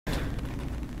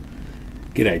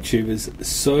G'day tubers,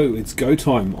 so it's go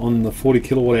time on the 40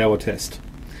 kilowatt hour test.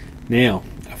 Now,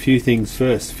 a few things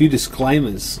first, a few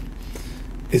disclaimers.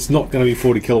 It's not going to be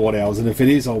 40 kilowatt hours, and if it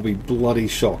is, I'll be bloody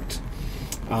shocked.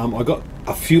 I've got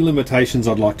a few limitations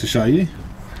I'd like to show you.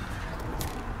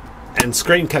 And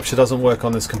screen capture doesn't work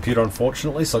on this computer,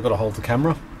 unfortunately, so I've got to hold the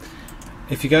camera.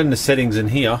 If you go into settings in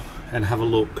here and have a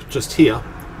look just here,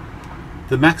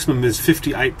 the maximum is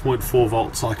 58.4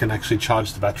 volts I can actually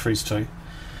charge the batteries to.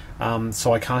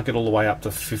 So I can't get all the way up to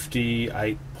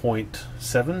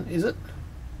 58.7, is it?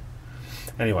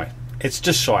 Anyway, it's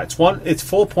just shy. It's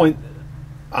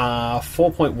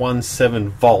 4.17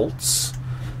 volts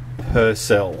per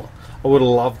cell. I would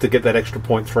have loved to get that extra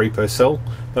 0.3 per cell,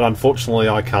 but unfortunately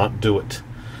I can't do it.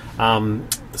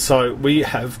 So we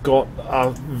have got a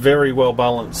very well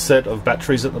balanced set of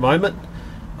batteries at the moment.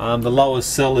 The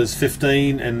lowest cell is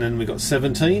 15, and then we got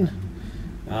 17.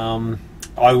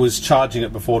 I was charging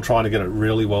it before, trying to get it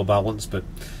really well balanced, but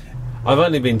I've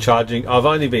only been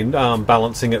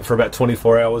balancing it for about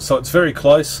 24 hours, so it's very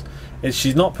close.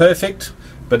 She's not perfect,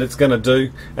 but it's going to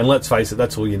do. And let's face it,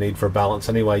 that's all you need for a balance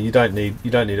anyway. You don't need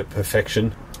it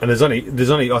perfection. And there's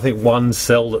only I think one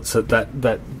cell that's at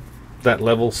that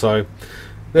level. So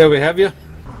there we have you.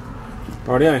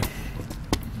 Rightio.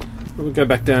 We'll go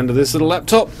back down to this little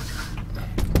laptop.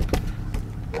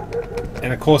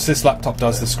 And of course this laptop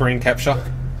does the screen capture,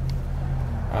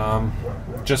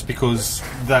 just because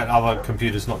that other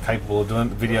computer's not capable of doing it,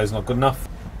 the video's not good enough.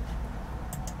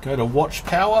 Go to watch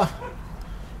power.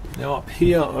 Now up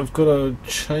here I've got to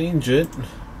change it.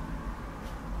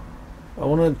 I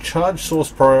want to charge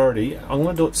source priority. I'm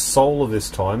going to do it solar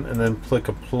this time and then click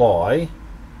apply.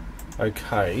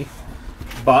 Okay,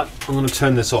 but I'm going to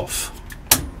turn this off.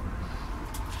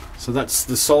 So that's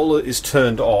the solar is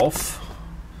turned off.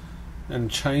 And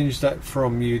change that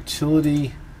from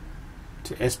utility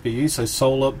to SBU, so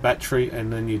solar, battery,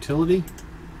 and then utility.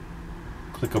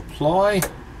 Click apply.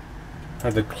 I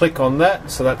had to click on that,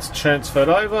 so that's transferred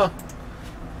over.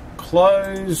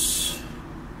 Close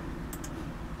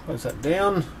that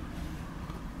down,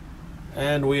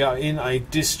 and we are in a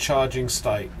discharging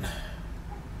state.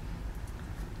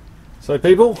 So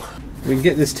people, we can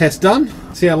get this test done,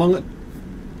 see how long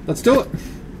let's do it.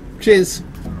 Cheers.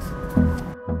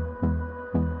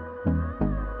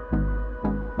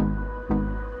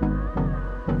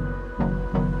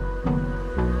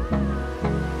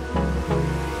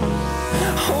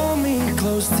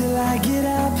 Till I get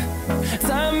up,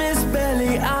 time is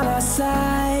barely on our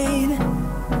side.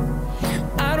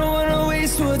 I don't wanna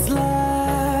waste what's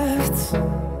left.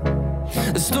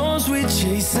 The storms we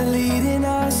chase are leading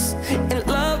us, and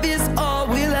love is all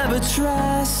we'll ever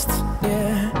trust.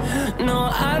 Yeah, no,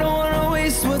 I don't wanna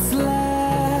waste what's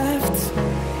left.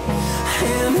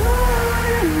 And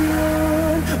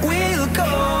on we'll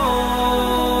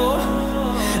go,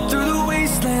 through the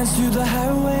wastelands, through the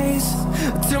highways,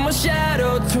 till my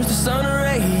shadow turns to sun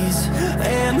rays.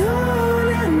 And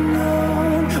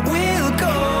on we'll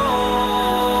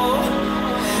go,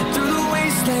 through the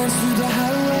wastelands, through the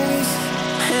highways,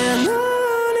 and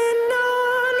on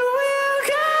we'll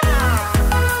go.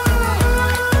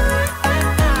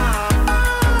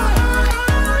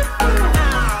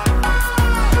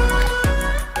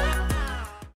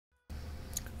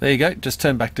 There you go, just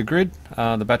turn back to grid.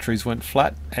 The batteries went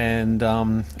flat, and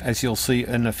as you'll see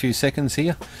in a few seconds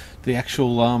here, the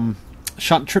actual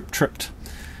shunt tripped.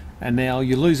 And now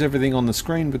you lose everything on the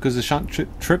screen because the shunt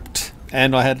tripped,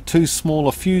 and I had two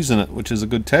smaller fuses in it, which is a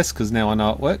good test because now I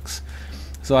know it works.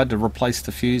 So I had to replace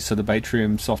the fuse so the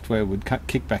Batrium software would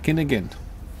kick back in again.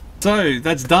 So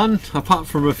that's done, apart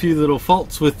from a few little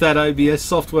faults with that OBS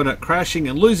software not crashing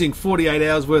and losing 48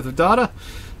 hours worth of data.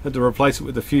 Had to replace it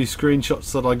with a few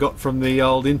screenshots that I got from the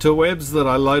old interwebs that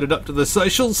I loaded up to the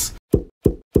socials.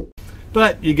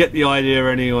 But you get the idea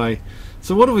anyway.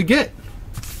 So what do we get?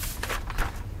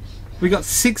 We got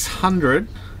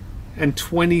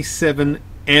 627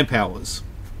 amp hours.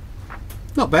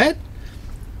 Not bad.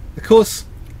 Of course,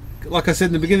 like I said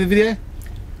in the beginning of the video,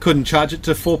 couldn't charge it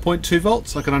to 4.2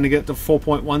 volts. I can only get to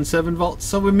 4.17 volts.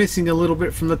 So we're missing a little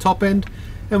bit from the top end.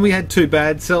 And we had two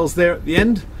bad cells there at the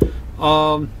end.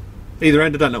 Either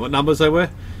end, I don't know what numbers they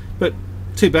were, but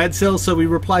two bad cells, so we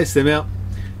replaced them out.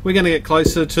 We're going to get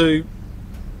closer to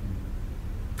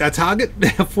our target,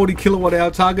 our 40 kilowatt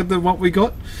hour target, than what we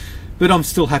got, but I'm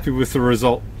still happy with the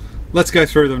result. Let's go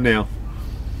through them now.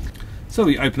 So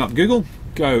we open up Google,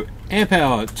 go amp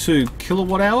hour to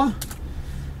kilowatt hour,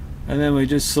 and then we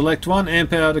just select one,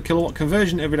 amp hour to kilowatt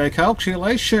conversion, everyday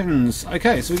calculations.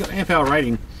 Okay, so we've got amp hour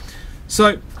rating.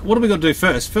 So what do we got to do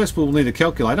first? First we'll need a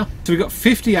calculator. So we've got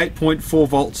 58.4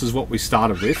 volts is what we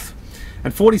started with.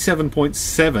 And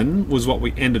 47.7 was what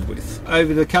we ended with.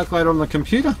 Over the calculator on the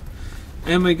computer,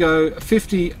 and we go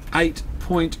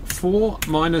 58.4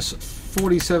 minus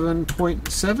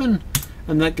 47.7,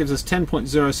 and that gives us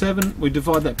 10.07. We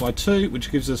divide that by 2,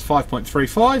 which gives us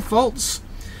 5.35 volts.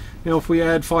 Now if we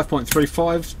add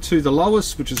 5.35 to the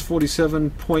lowest, which is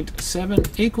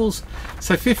 47.7, equals,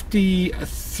 so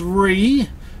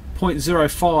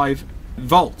 53.05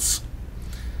 volts.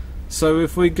 So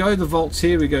if we go the volts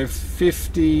here, we go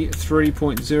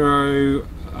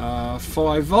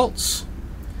 53.05 volts.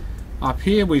 Up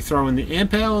here we throw in the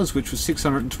amp hours, which was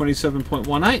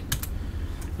 627.18,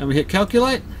 and we hit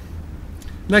calculate.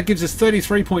 That gives us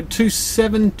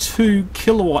 33.272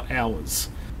 kilowatt hours.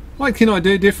 What can I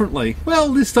do differently?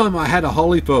 Well, this time I had a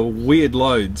whole heap of weird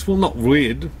loads. Well, not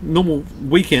weird, normal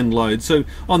weekend loads. So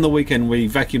on the weekend we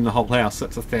vacuum the whole house.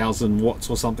 That's 1,000 watts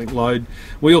or something load.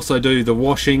 We also do the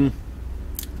washing,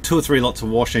 2 or 3 lots of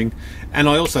washing, and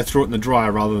I also threw it in the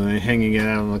dryer rather than hanging it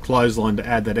out on the clothesline to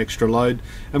add that extra load.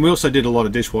 And we also did a lot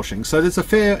of dishwashing. So there's a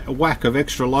fair whack of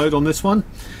extra load on this one.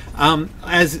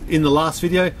 As in the last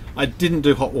video, I didn't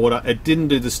do hot water, it didn't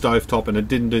do the stovetop, and it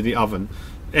didn't do the oven.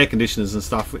 Air conditioners and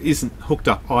stuff isn't hooked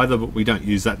up either, but we don't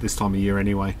use that this time of year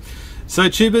anyway. So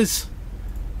tubers,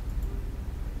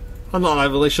 I'm not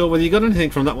overly sure whether you got anything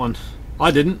from that one. I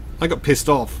didn't. I got pissed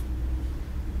off.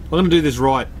 I'm going to do this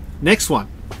right. Next one.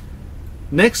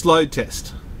 Next load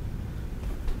test.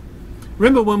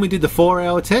 Remember when we did the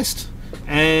 4-hour test?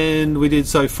 And we did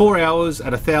 4 hours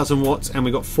at 1,000 watts, and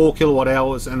we got 4 kilowatt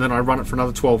hours, and then I run it for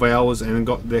another 12 hours and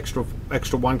got the extra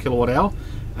 1 kilowatt hour.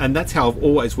 And that's how I've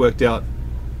always worked out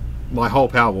my whole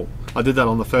Powerwall. I did that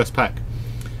on the first pack.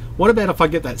 What about if I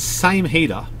get that same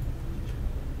heater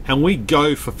and we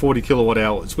go for 40 kilowatt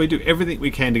hours? We do everything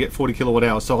we can to get 40 kilowatt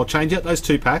hours. So I'll change out those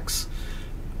 2 packs.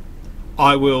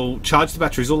 I will charge the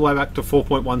batteries all the way back to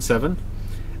 4.17,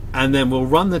 and then we'll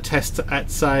run the test at,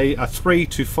 say, a 3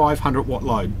 to 500 watt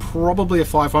load. Probably a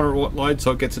 500 watt load,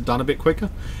 so it gets it done a bit quicker,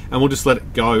 and we'll just let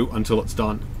it go until it's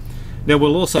done. Now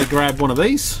we'll also grab one of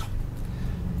these.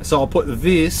 So I'll put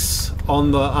this on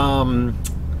the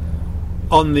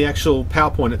actual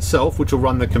PowerPoint itself, which will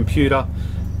run the computer,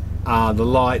 the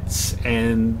lights,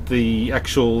 and the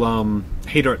actual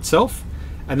heater itself.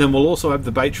 And then we'll also have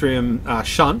the Batrium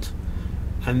shunt,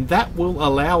 and that will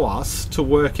allow us to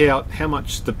work out how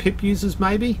much the PIP uses,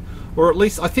 maybe, or at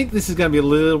least I think this is going to be a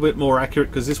little bit more accurate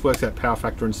because this works out power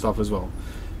factor and stuff as well.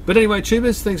 But anyway,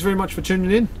 tubers, thanks very much for tuning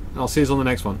in. I'll see you on the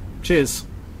next one. Cheers.